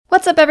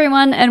What's up,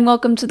 everyone, and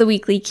welcome to the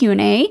weekly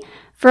Q&A.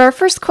 For our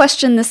first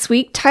question this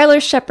week, Tyler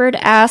Shepard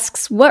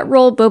asks what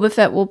role Boba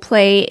Fett will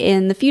play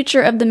in the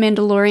future of The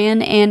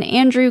Mandalorian, and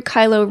Andrew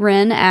Kylo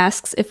Ren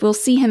asks if we'll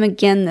see him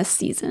again this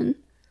season.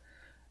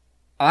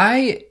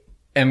 I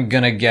am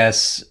going to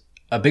guess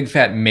a big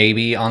fat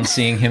maybe on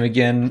seeing him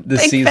again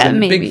this season.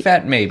 Big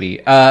fat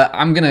maybe.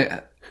 I'm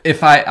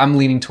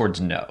leaning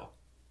towards no.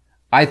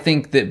 I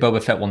think that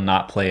Boba Fett will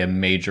not play a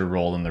major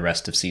role in the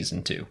rest of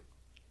season 2.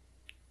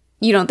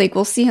 You don't think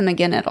we'll see him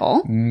again at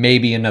all?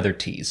 Maybe another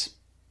tease,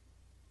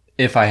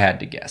 if I had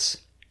to guess.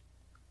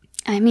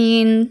 I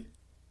mean,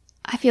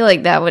 I feel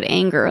like that would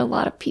anger a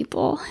lot of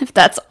people if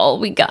that's all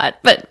we got.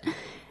 But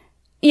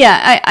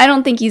yeah, I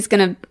don't think he's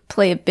going to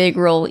play a big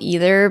role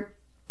either.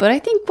 But I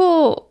think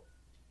we'll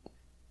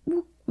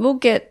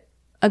get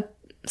a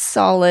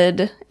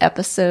solid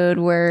episode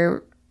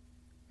where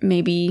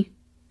maybe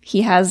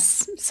he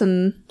has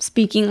some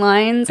speaking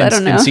lines. I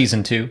don't know. In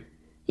season 2?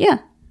 Yeah.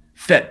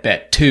 Fett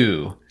Bet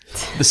 2.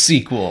 The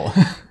sequel,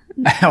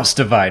 House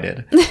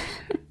Divided.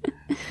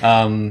 Yeah,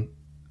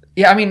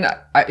 I mean,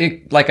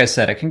 like I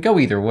said, it can go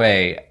either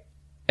way,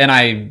 and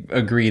I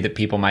agree that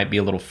people might be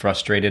a little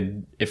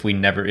frustrated if we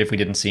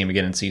didn't see him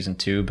again in season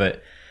 2.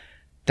 But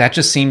that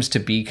just seems to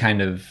be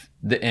kind of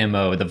the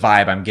MO, the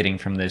vibe I'm getting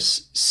from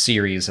this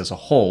series as a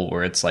whole,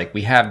 where it's like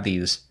we have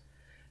these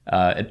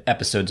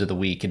episodes of the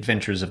week,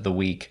 adventures of the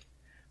week,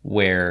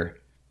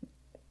 where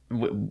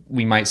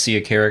we might see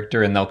a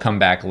character and they'll come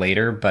back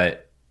later,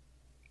 but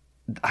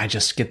I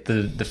just get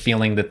the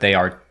feeling that they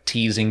are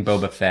teasing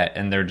Boba Fett,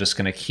 and they're just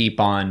going to keep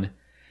on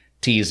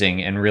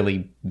teasing and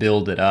really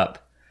build it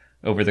up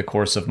over the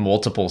course of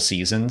multiple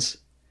seasons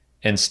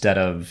instead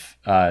of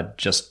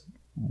just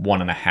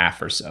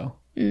 1.5 or so.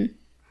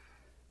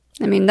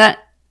 I mean, that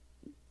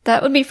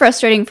would be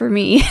frustrating for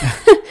me.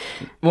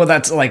 Well,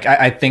 that's like,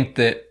 I think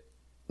that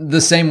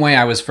the same way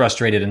I was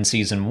frustrated in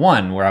season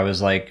 1, where I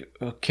was like,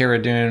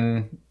 Cara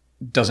Dune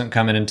doesn't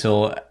come in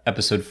until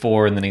episode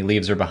 4, and then he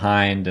leaves her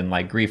behind, and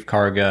like Greef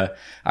Karga,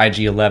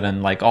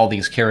 IG-11, like all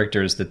these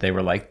characters that they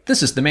were like,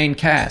 this is the main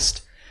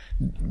cast.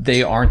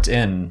 They aren't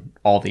in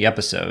all the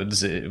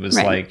episodes. It was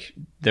right. Like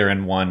they're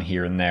in one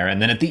here and there.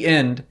 And then at the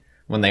end,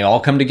 when they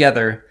all come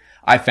together,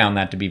 I found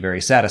that to be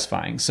very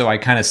satisfying. So I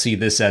kind of see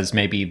this as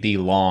maybe the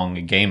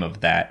long game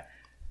of that.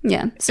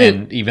 Yeah. So,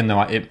 and even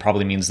though it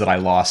probably means that I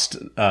lost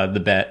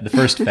the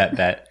first Fett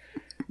bet,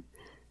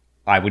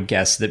 I would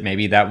guess that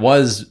maybe that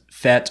was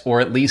Fett, or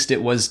at least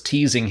it was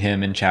teasing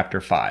him in chapter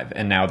 5,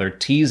 and now they're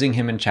teasing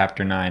him in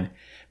chapter 9.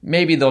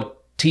 Maybe they'll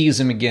tease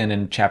him again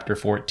in chapter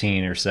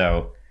 14 or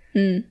so.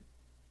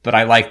 But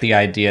I like the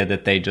idea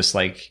that they just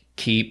like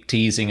keep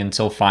teasing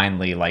until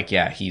finally, like,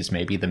 yeah, he's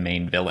maybe the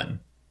main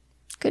villain.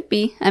 Could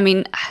be. I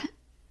mean,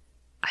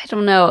 I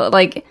don't know.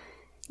 Like,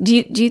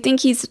 do you think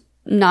he's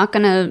not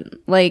gonna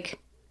like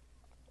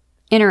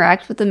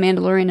interact with the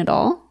Mandalorian at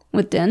all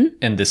with Din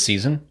in this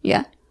season?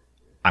 Yeah,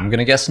 I'm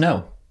gonna guess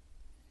no.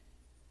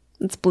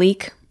 It's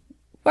bleak.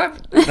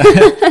 What?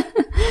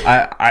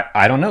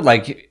 I don't know.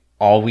 Like,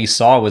 all we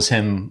saw was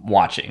him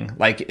watching.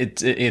 Like,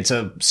 it's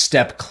a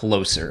step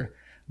closer.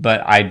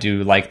 But I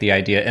do like the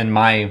idea. And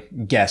my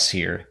guess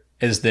here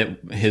is that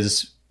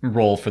his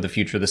role for the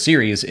future of the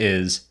series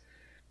is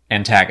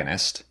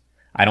antagonist.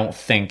 I don't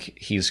think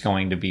he's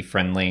going to be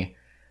friendly.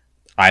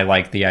 I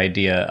like the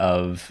idea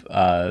of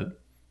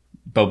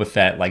Boba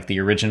Fett, like the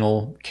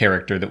original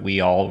character that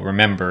we all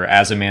remember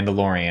as a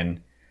Mandalorian,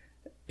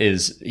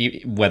 is,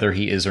 whether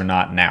he is or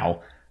not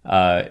now,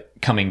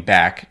 coming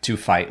back to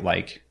fight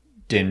like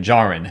Din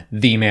Djarin,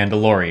 the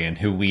Mandalorian,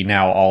 who we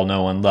now all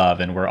know and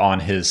love, and we're on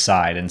his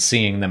side, and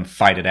seeing them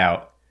fight it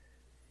out.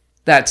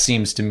 That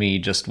seems to me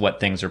just what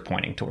things are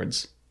pointing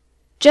towards.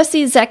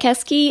 Jesse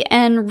Zakeski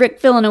and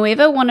Rick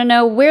Villanueva want to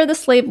know where the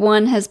Slave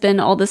One has been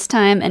all this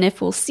time, and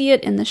if we'll see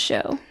it in the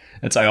show.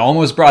 I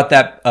almost brought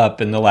that up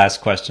in the last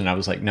question. I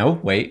was like, no,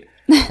 wait,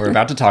 we're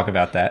about to talk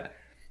about that.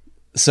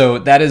 So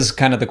that is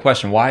kind of the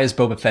question. Why is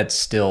Boba Fett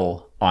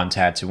still on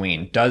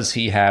Tatooine? Does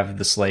he have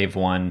the Slave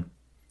One?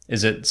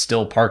 Is it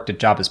still parked at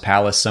Jabba's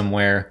palace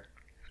somewhere?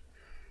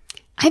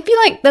 I feel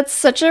like that's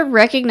such a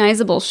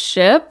recognizable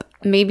ship.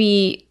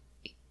 Maybe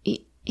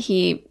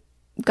he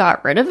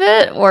got rid of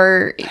it,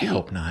 or I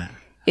hope not.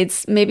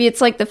 Maybe it's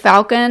like the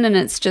Falcon, and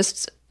it's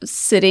just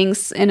sitting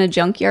in a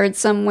junkyard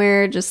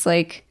somewhere, just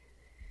like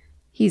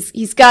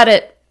he's got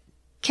it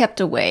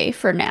kept away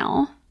for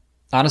now.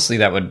 Honestly,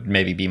 that would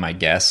maybe be my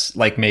guess.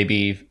 Like,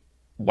 maybe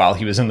while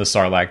he was in the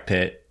Sarlacc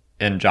pit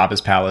and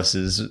Jabba's palace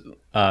is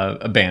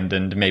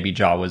abandoned, maybe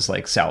Jawa's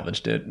like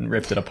salvaged it and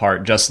ripped it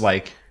apart, just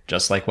like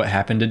what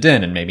happened to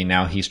Din, and maybe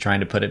now he's trying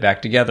to put it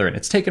back together, and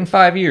it's taken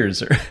 5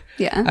 years, or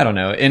yeah, I don't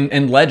know.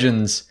 In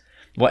Legends,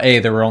 well,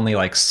 there were only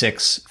like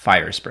 6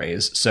 fire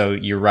sprays, so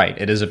you're right.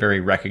 It is a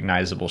very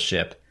recognizable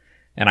ship,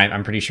 and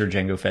I'm pretty sure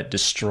Jango Fett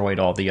destroyed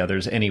all the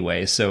others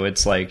anyway. So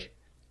it's like,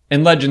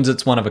 in Legends,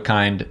 it's one of a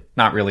kind,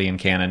 not really in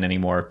canon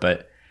anymore,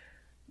 but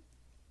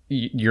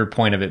your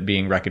point of it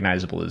being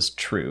recognizable is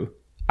true.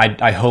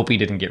 I hope he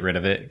didn't get rid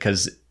of it,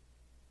 because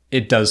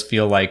it does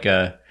feel like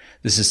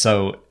this is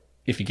so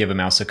if you give a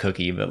mouse a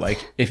cookie, but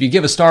like if you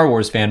give a Star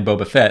Wars fan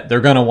Boba Fett,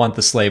 they're gonna want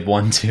the Slave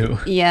One too.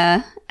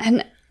 Yeah,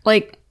 and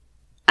like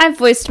I've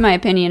voiced my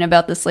opinion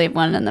about the Slave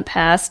One in the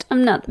past.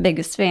 I'm not the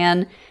biggest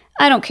fan.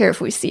 I don't care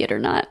if we see it or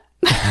not.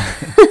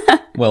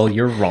 Well,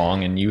 you're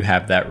wrong, and you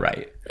have that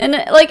right. And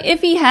like,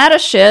 if he had a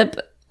ship,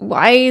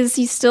 why is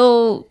he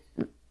still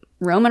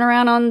roaming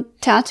around on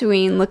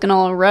Tatooine looking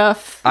all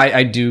rough?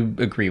 I do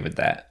agree with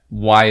that.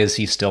 Why is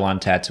he still on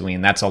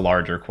Tatooine? That's a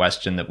larger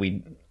question that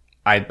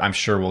I'm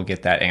sure we'll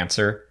get that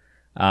answer.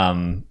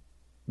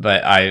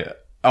 But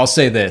I'll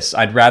say this.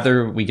 I'd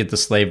rather we get the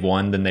Slave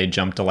One than they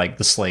jump to like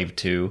the Slave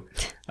Two,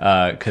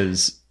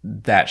 because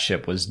that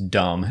ship was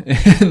dumb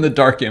in the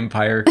Dark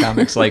Empire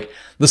comics. Like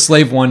the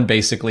Slave One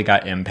basically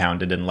got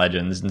impounded in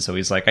Legends, and so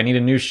he's like, I need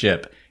a new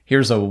ship.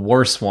 Here's a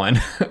worse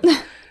one.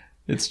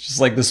 It's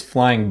just like this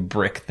flying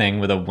brick thing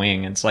with a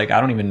wing. It's like,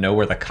 I don't even know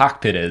where the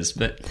cockpit is,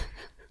 but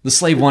the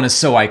Slave One is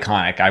so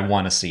iconic. I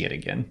want to see it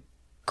again.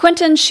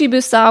 Quentin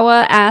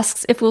Shibusawa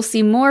asks if we'll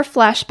see more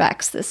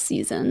flashbacks this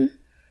season.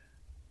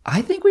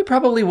 I think we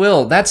probably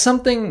will. That's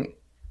something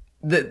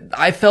that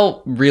I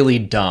felt really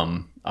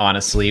dumb,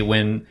 honestly,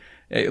 when...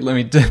 Let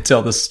me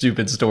tell the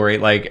stupid story.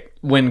 Like,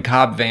 when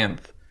Cobb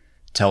Vanth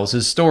tells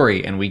his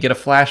story and we get a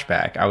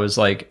flashback, I was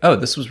like, oh,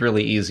 this was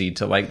really easy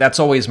to, like... That's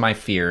always my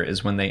fear,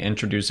 is when they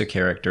introduce a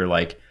character,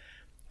 like,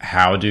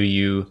 how do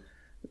you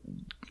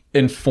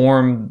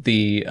inform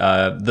the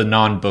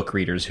non-book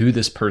readers who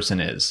this person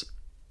is?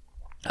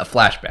 A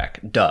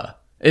flashback. Duh.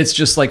 It's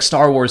just like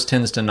Star Wars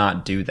tends to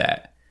not do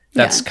that.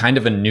 That's kind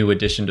of a new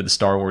addition to the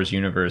Star Wars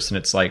universe, and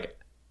it's like,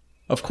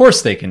 of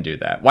course they can do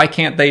that. Why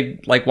can't they?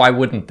 Like, why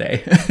wouldn't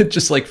they? It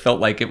just like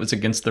felt like it was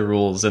against the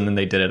rules, and then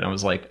they did it, and I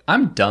was like,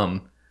 I'm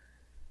dumb.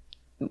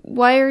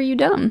 Why are you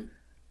dumb?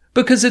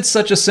 Because it's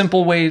such a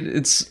simple way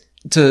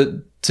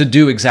to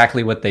do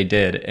exactly what they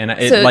did, and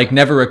it like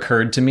never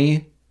occurred to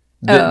me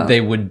that they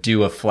would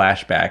do a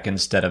flashback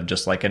instead of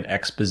just like an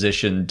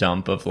exposition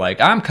dump of like,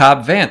 I'm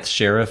Cobb Vanth,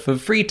 Sheriff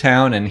of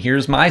Freetown, and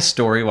here's my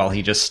story while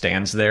he just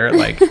stands there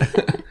like.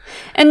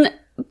 And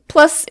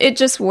plus, it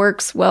just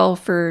works well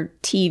for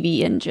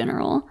TV in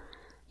general.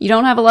 You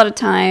don't have a lot of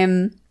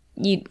time.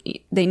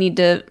 They need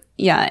to,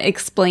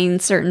 explain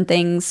certain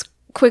things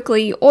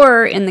quickly.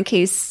 Or in the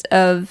case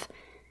of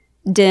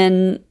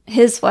Din,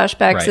 his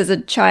flashbacks as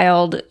a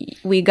child,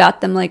 we got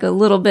them like a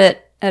little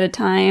bit at a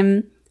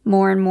time,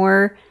 more and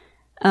more.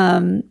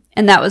 And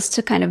that was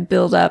to kind of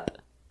build up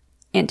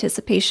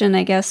anticipation,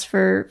 I guess,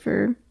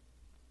 for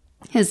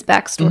his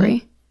backstory.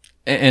 Mm-hmm.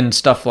 And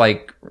stuff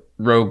like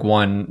Rogue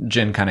One,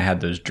 Jin kind of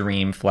had those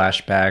dream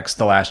flashbacks.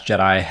 The Last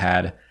Jedi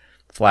had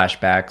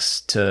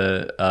flashbacks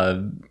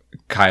to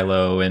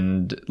Kylo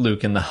and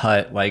Luke in the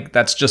hut. Like,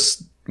 that's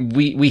just...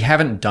 We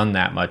haven't done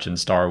that much in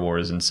Star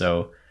Wars, and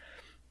so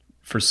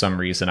for some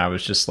reason I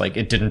was just like,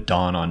 it didn't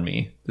dawn on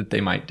me that they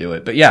might do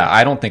it. But yeah,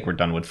 I don't think we're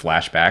done with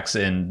flashbacks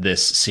in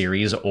this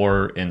series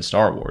or in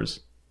Star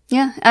Wars.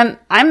 Yeah,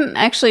 I'm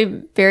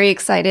actually very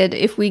excited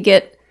if we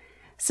get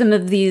some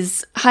of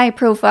these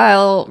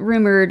high-profile,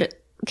 rumored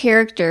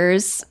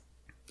characters.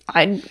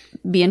 I'd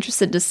be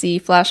interested to see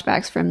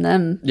flashbacks from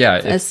them.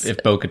 Yeah,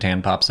 if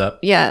Bo-Katan pops up.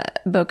 Yeah,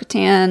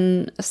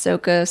 Bo-Katan,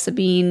 Ahsoka,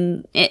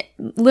 Sabine,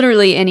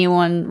 literally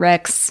anyone,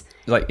 Rex.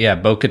 Like, yeah,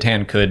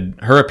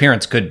 Bo-Katan her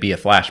appearance could be a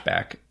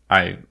flashback.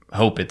 I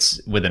hope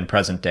it's within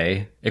present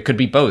day. It could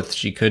be both.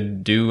 She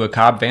could do a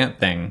Cobb Vanth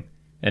thing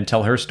and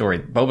tell her story.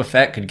 Boba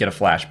Fett could get a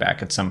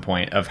flashback at some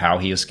point of how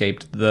he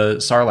escaped the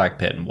Sarlacc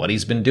pit and what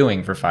he's been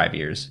doing for 5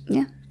 years.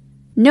 Yeah.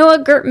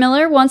 Noah Gert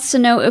Miller wants to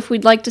know if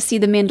we'd like to see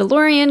the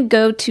Mandalorian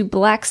go to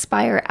Black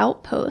Spire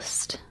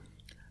Outpost.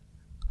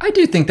 I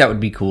do think that would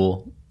be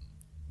cool.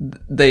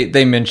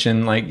 They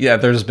mention, like, yeah,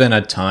 there's been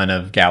a ton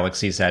of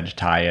Galaxy's Edge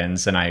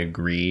tie-ins, and I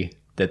agree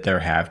that there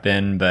have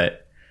been,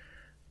 but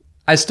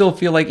I still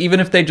feel like even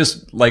if they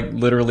just, like,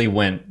 literally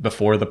went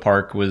before the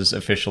park was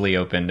officially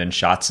opened and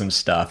shot some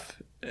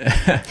stuff,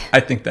 I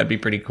think that'd be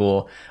pretty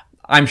cool.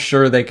 I'm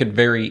sure they could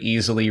very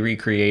easily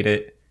recreate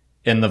it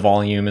in the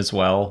volume as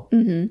well.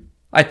 Mm-hmm.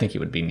 I think it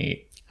would be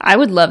neat. I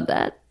would love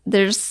that.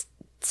 There's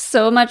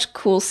so much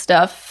cool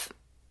stuff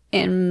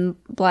in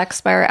Black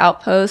Spire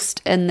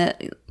Outpost, and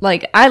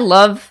I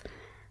love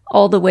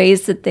all the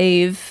ways that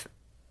they've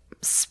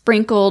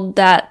sprinkled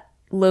that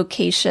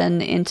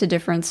location into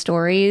different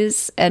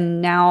stories,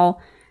 and now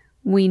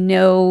we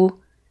know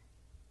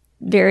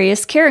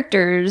various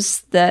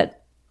characters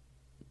that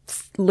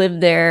live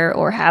there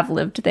or have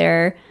lived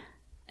there,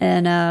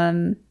 and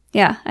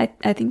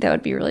I think that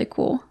would be really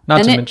cool.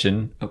 Not to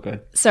mention, okay.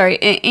 Sorry,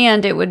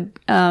 and it would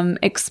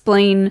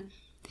explain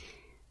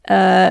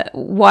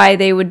why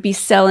they would be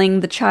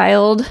selling the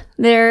child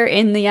there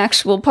in the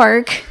actual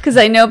park, because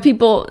I know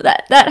people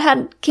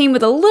that came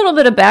with a little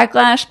bit of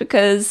backlash,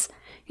 because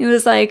he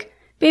was like,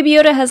 Baby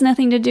Yoda has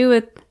nothing to do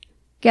with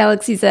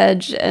Galaxy's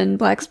Edge and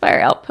Black Spire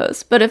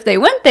Outpost. But if they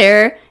went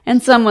there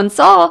and someone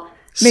saw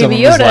Baby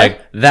Yoda, was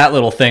like, that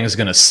little thing is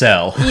gonna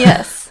sell.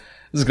 Yes.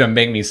 This is going to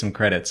make me some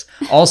credits.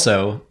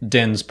 Also,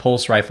 Din's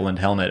pulse rifle and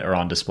helmet are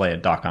on display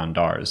at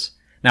Dok-Ondar's.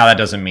 Now, that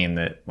doesn't mean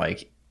that,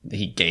 like,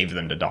 he gave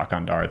them to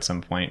Dokondar at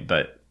some point,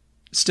 but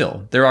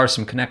still, there are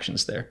some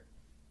connections there.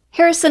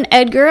 Harrison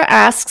Edgar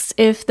asks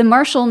if the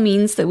Marshal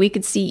means that we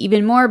could see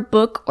even more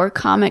book or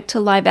comic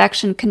to live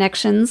action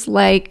connections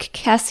like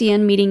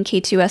Cassian meeting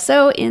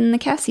K2SO in the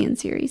Cassian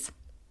series.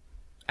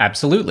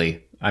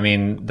 Absolutely. I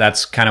mean,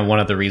 that's kind of one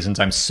of the reasons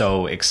I'm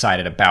so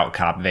excited about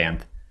Cobb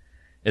Vanth,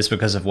 is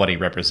because of what he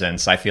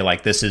represents. I feel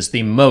like this is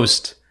the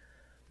most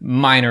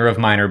minor of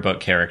minor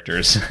book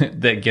characters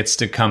that gets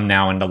to come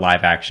now into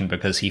live action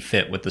because he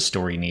fit what the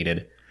story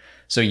needed.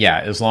 So yeah,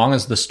 as long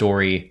as the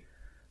story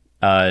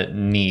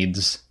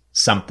needs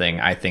something,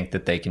 I think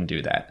that they can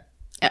do that.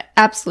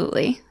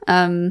 Absolutely.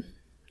 I'm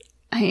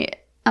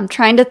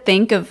trying to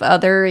think of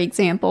other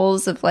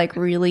examples of like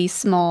really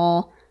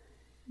small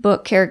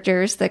book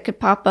characters that could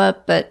pop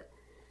up, but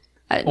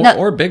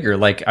or bigger.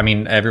 Like, I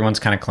mean, everyone's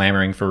kind of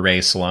clamoring for Rey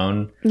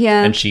Sloane.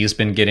 Yeah. And she has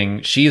been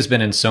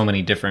in so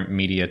many different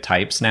media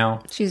types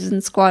now. She's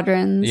in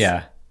Squadrons.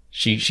 Yeah.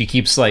 She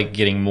keeps like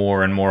getting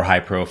more and more high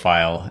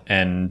profile,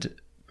 and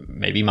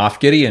maybe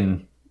Moff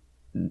Gideon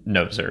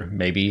knows her.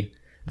 Maybe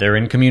they're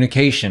in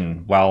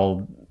communication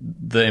while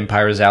the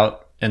Empire is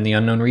out in the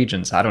unknown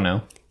regions. I don't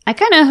know. I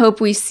kind of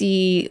hope we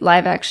see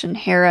live action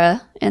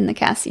Hera in the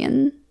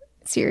Cassian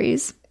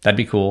series. That'd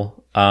be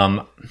cool.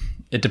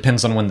 It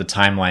depends on when the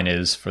timeline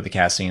is for the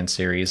Cassian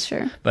series.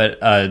 Sure. But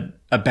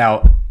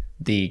about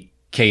the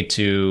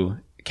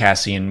K2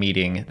 Cassian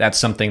meeting, that's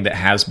something that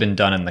has been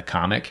done in the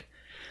comic.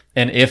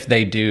 And if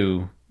they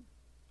do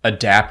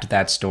adapt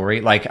that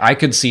story, like I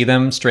could see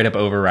them straight up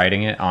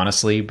overwriting it,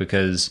 honestly,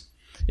 because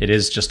it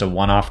is just a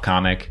one-off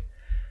comic.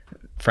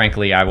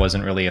 Frankly, I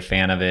wasn't really a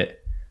fan of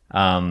it.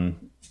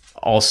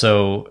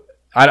 Also,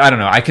 I don't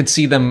know. I could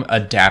see them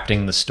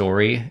adapting the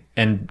story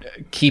and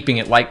keeping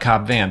it like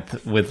Cobb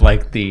Vanth with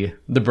like the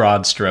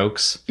broad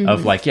strokes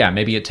of like, yeah,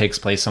 maybe it takes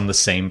place on the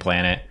same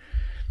planet,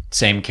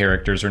 same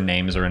characters or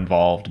names are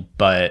involved,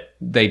 but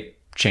they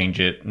change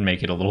it and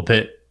make it a little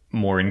bit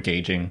more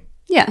engaging.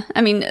 Yeah,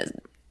 I mean,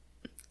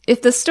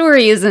 if the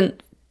story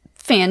isn't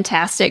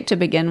fantastic to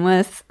begin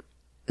with,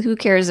 who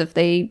cares if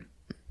they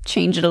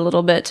change it a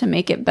little bit to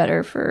make it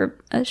better for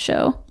a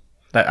show?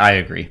 I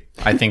agree.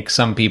 I think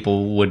some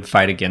people would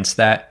fight against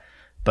that,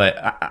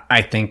 but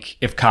I think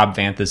if Cobb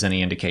Vanth is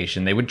any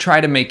indication, they would try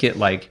to make it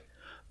like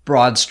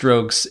broad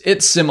strokes.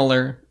 It's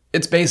similar.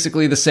 It's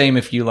basically the same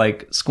if you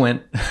like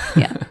squint.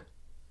 Yeah.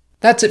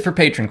 That's it for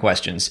patron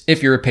questions.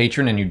 If you're a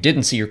patron and you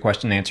didn't see your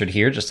question answered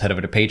here, just head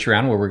over to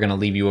Patreon where we're going to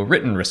leave you a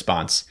written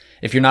response.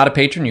 If you're not a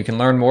patron, you can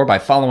learn more by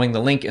following the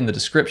link in the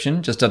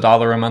description. Just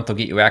 $1 a month will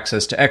get you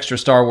access to extra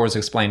Star Wars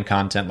Explained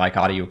content like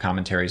audio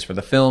commentaries for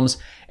the films.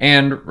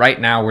 And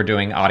right now we're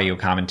doing audio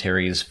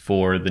commentaries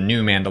for the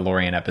new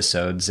Mandalorian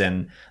episodes.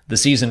 And the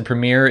season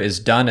premiere is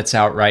done. It's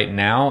out right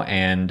now.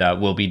 And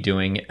we'll be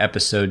doing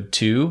episode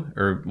 2,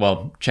 or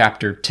well,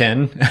 chapter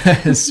 10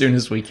 as soon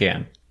as we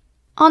can.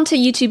 On to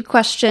YouTube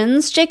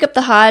questions. Jacob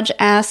the Hodge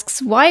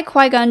asks why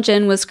Qui-Gon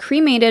Jinn was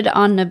cremated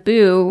on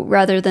Naboo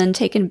rather than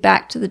taken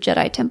back to the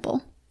Jedi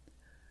Temple.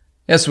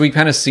 Yeah, so we've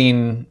kind of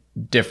seen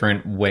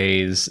different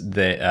ways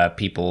that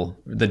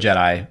the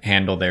Jedi,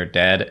 handle their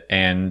dead,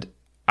 and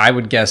I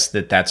would guess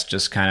that that's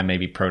just kind of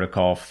maybe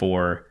protocol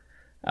for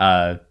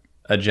a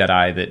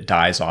Jedi that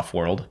dies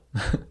off-world.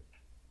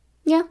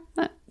 Yeah,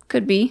 that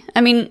could be.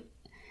 I mean,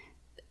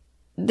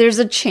 there's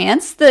a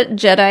chance that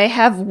Jedi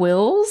have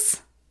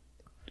wills.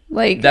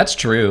 Like, that's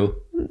true.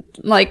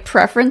 Like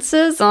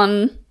preferences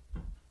on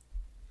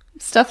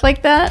stuff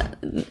like that.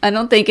 I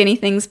don't think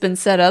anything's been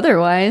said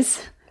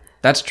otherwise.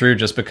 That's true,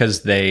 just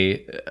because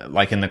they,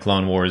 like in the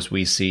Clone Wars,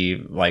 we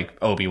see like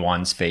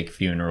Obi-Wan's fake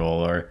funeral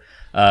or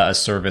a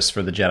service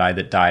for the Jedi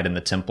that died in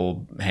the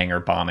temple hangar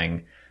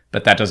bombing.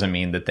 But that doesn't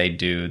mean that they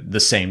do the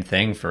same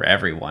thing for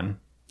everyone.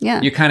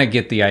 Yeah. You kind of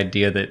get the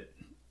idea that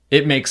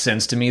it makes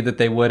sense to me that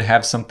they would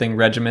have something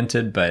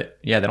regimented, but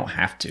yeah, they don't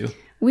have to.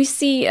 We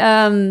see,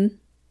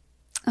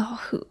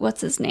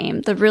 what's his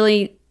name? The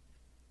really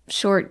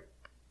short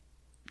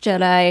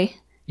Jedi.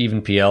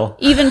 Even PL.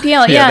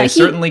 Yeah, they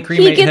certainly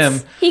cremate him.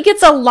 He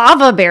gets a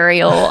lava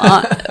burial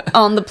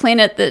on the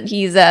planet that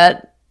he's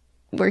at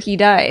where he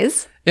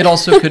dies. It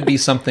also could be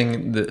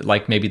something that,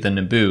 like, maybe the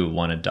Naboo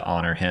wanted to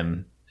honor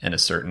him in a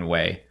certain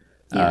way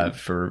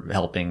for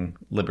helping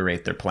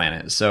liberate their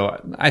planet. So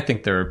I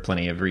think there are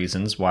plenty of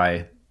reasons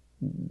why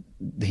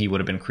he would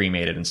have been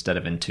cremated instead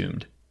of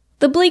entombed.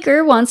 The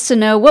Bleaker wants to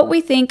know what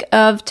we think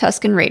of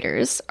Tusken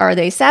Raiders. Are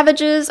they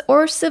savages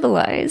or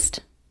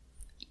civilized?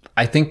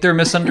 I think they're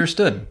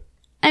misunderstood.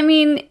 I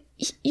mean,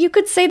 you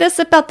could say this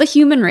about the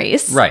human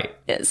race. Right.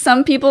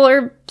 Some people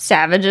are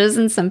savages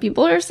and some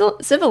people are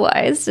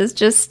civilized. It's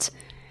just,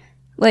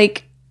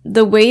 like,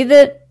 the way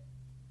that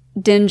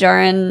Din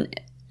Djarin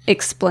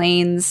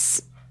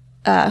explains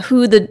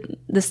who the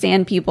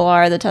Sand people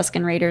are, the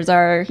Tusken Raiders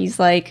are. He's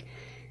like,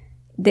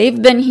 they've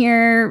been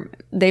here,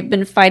 they've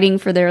been fighting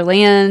for their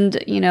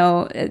land, you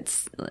know,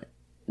 it's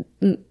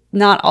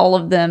not all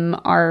of them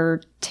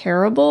are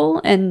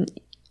terrible, and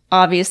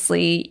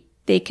obviously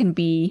they can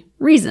be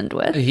reasoned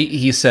with.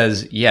 He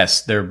says,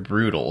 yes, they're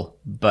brutal,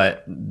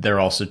 but they're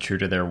also true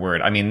to their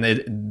word. I mean,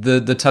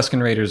 the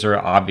Tusken Raiders are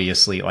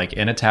obviously, like,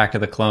 in Attack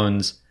of the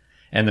Clones,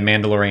 and the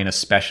Mandalorian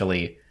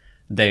especially,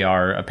 they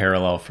are a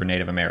parallel for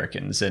Native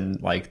Americans. And,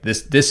 like,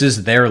 this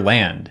is their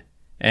land.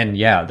 And,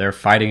 yeah, they're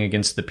fighting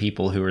against the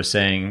people who are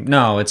saying,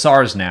 no, it's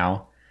ours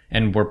now,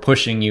 and we're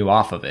pushing you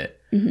off of it.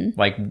 Mm-hmm.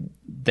 Like,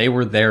 they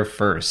were there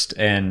first,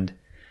 and...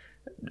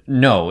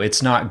 No,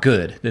 it's not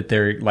good that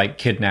they're, like,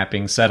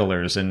 kidnapping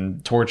settlers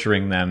and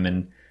torturing them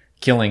and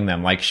killing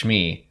them like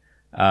Shmi.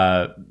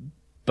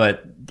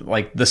 But,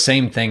 like, the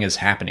same thing is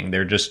happening.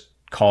 They're just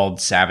called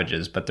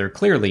savages, but they're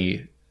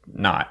clearly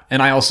not.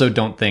 And I also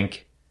don't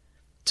think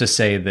to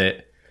say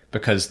that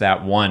because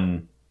that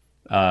one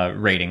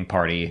raiding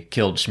party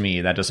killed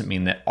Shmi, that doesn't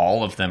mean that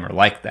all of them are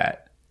like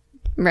that.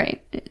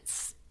 Right.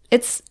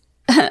 It's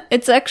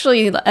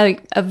actually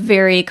a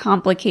very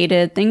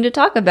complicated thing to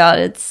talk about.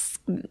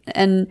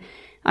 And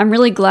I'm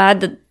really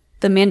glad that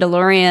the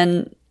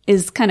Mandalorian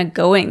is kind of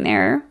going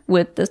there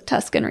with the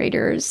Tusken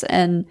Raiders,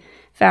 and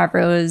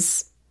Favreau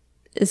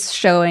is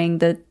showing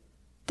that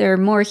they're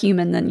more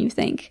human than you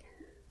think.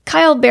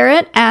 Kyle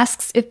Barrett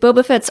asks if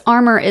Boba Fett's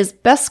armor is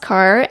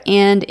Beskar,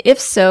 and if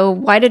so,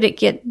 why did it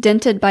get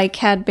dented by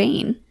Cad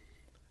Bane?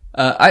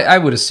 I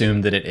would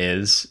assume that it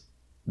is.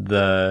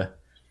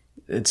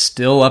 It's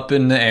still up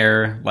in the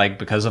air, like,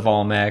 because of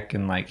Olmec,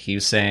 and, like,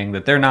 he's saying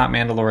that they're not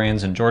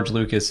Mandalorians, and George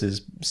Lucas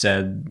has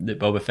said that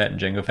Boba Fett and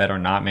Jango Fett are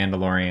not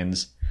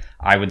Mandalorians.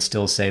 I would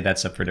still say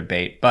that's up for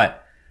debate,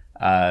 but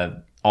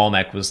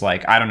Olmec was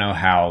like, I don't know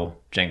how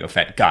Jango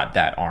Fett got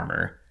that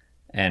armor,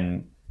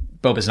 and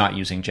Boba's not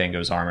using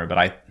Jango's armor, but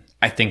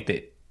I think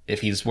that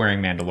if he's wearing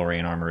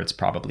Mandalorian armor, it's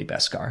probably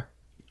Beskar.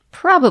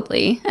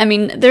 Probably. I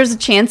mean, there's a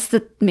chance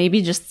that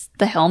maybe just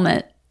the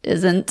helmet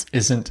isn't.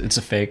 It's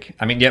a fake.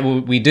 I mean, yeah,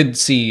 we did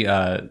see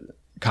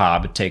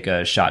Cobb take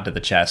a shot to the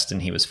chest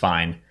and he was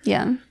fine.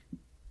 Yeah.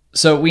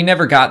 So we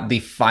never got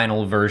the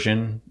final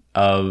version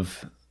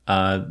of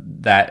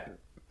that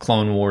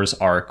Clone Wars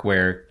arc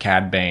where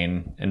Cad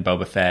Bane and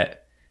Boba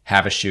Fett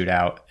have a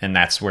shootout, and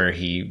that's where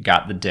he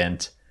got the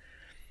dent.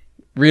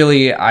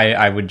 Really,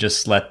 I would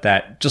just let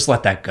that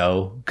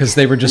go, because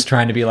they were just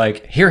trying to be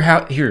like,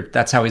 here,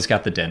 that's how he's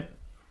got the dent.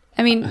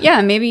 I mean,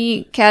 yeah,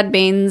 maybe Cad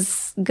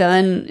Bane's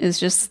gun is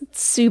just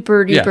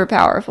super duper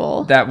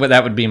powerful. That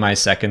would be my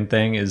second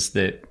thing, is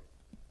that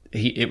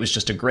it was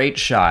just a great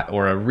shot,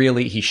 or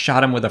he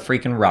shot him with a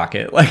freaking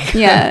rocket. Like,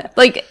 yeah,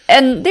 like,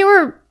 and they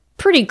were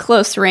pretty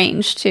close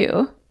range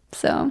too.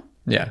 So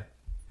yeah,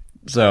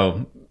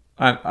 so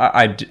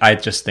I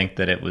just think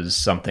that it was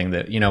something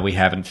that, we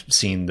haven't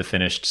seen the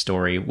finished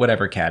story.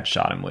 Whatever Cad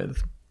shot him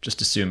with,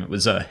 just assume it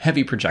was a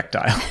heavy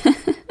projectile.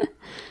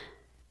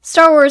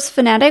 Star Wars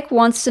Fanatic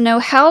wants to know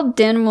how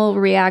Din will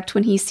react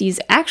when he sees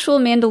actual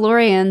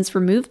Mandalorians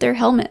remove their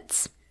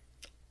helmets.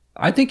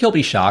 I think he'll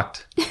be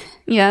shocked.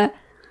 Yeah.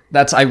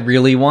 I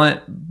really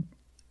want,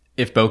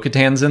 if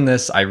Bo-Katan's in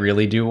this, I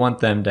really do want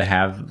them to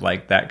have,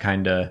 like, that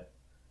kind of,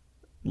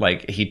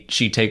 like,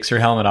 she takes her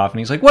helmet off and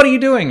he's like, what are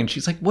you doing? And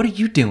she's like, what are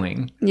you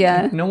doing?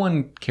 Yeah. Like, no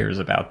one cares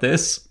about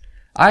this.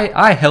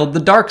 I held the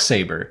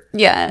Darksaber.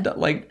 Yeah.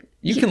 Like,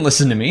 you can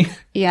listen to me.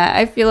 Yeah,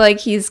 I feel like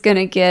he's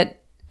gonna get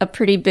a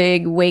pretty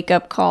big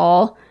wake-up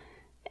call,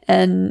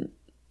 and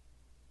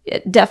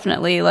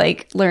definitely,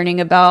 like, learning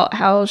about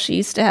how she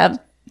used to have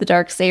the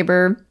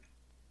Darksaber.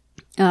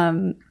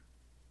 I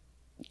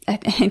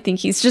think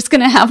he's just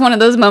gonna have one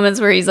of those moments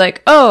where he's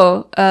like,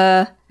 oh,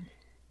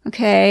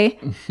 okay.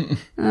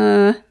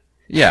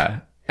 Yeah,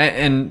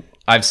 and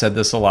I've said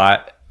this a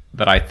lot,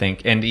 but I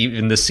think, and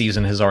even this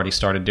season has already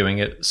started doing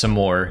it some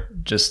more,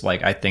 just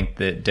like, I think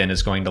that Din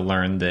is going to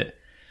learn that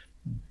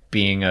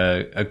being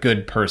a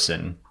good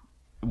person,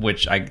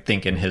 which I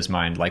think in his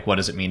mind, like, what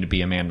does it mean to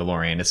be a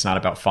Mandalorian? It's not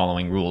about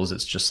following rules.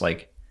 It's just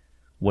like,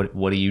 what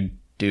do you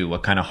do?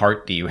 What kind of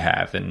heart do you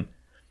have? And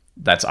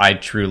I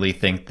truly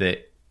think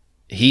that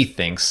he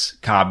thinks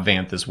Cobb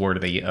Vanth is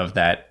worthy of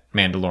that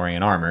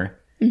Mandalorian armor.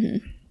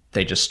 Mm-hmm.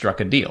 They just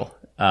struck a deal.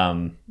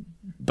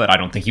 But I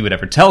don't think he would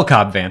ever tell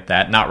Cobb Vanth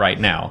that, not right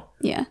now.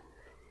 Yeah.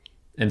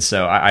 And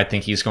so I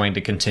think he's going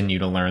to continue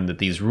to learn that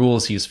these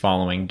rules he's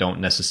following don't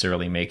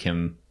necessarily make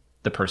him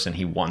the person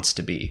he wants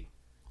to be.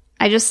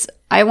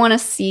 I want to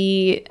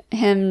see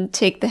him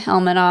take the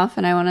helmet off,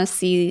 and I want to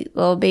see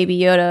little baby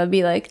Yoda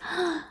be like,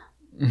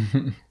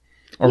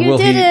 or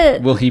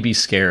will he be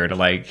scared?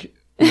 Like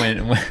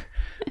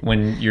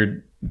when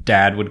your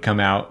dad would come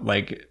out,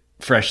 like,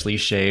 freshly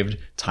shaved,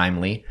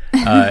 timely,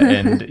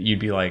 and you'd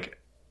be like,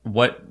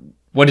 what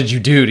did you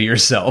do to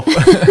yourself?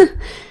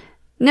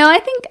 No,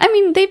 I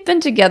mean, they've been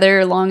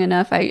together long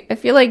enough. I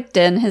feel like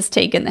Din has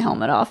taken the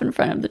helmet off in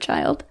front of the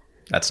child.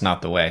 That's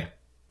not the way.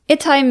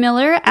 Itai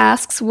Miller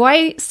asks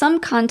why some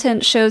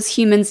content shows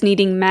humans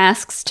needing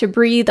masks to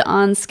breathe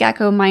on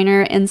Skako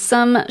Minor, and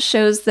some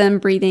shows them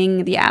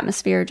breathing the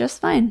atmosphere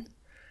just fine.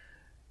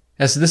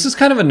 Yes, this is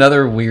kind of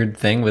another weird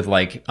thing with,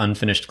 like,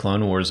 unfinished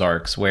Clone Wars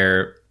arcs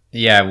where,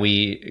 yeah,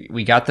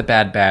 we got the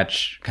Bad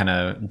Batch kind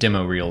of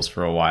demo reels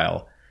for a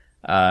while.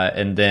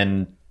 And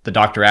then the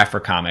Dr.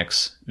 Aphra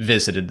comics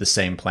visited the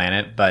same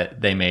planet,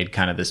 but they made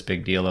kind of this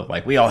big deal of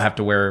like, we all have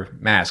to wear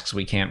masks.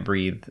 We can't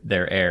breathe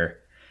their air.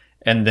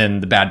 And then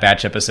the Bad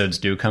Batch episodes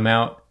do come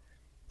out,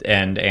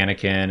 and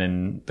Anakin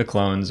and the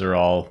clones are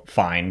all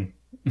fine,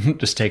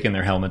 just taking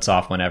their helmets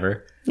off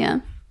whenever. Yeah.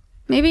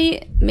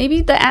 Maybe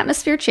the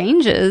atmosphere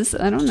changes.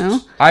 I don't know.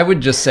 I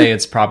would just say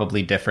it's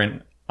probably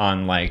different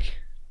on like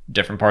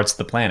different parts of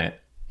the planet.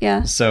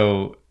 Yeah.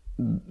 So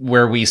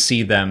where we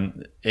see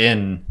them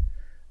in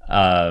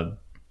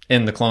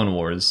the Clone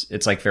Wars,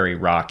 it's like very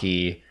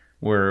rocky.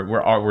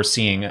 We're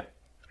seeing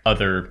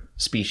other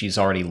species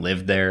already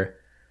live there.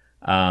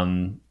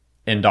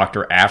 In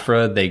Dr.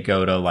 Aphra, they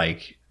go to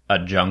like a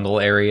jungle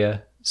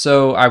area.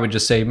 So I would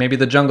just say maybe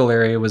the jungle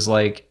area was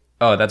like,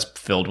 oh, that's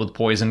filled with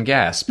poison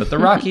gas. But the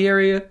rocky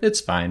area,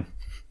 it's fine.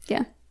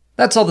 Yeah.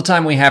 That's all the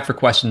time we have for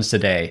questions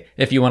today.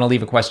 If you want to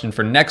leave a question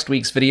for next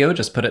week's video,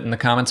 just put it in the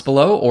comments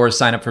below, or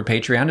sign up for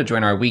Patreon to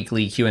join our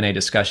weekly Q&A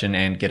discussion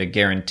and get a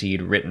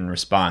guaranteed written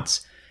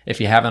response. If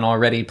you haven't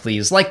already,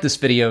 please like this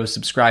video,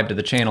 subscribe to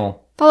the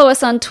channel. Follow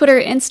us on Twitter,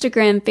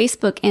 Instagram,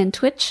 Facebook, and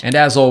Twitch. And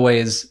as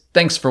always,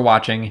 thanks for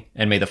watching,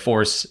 and may the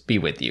Force be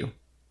with you.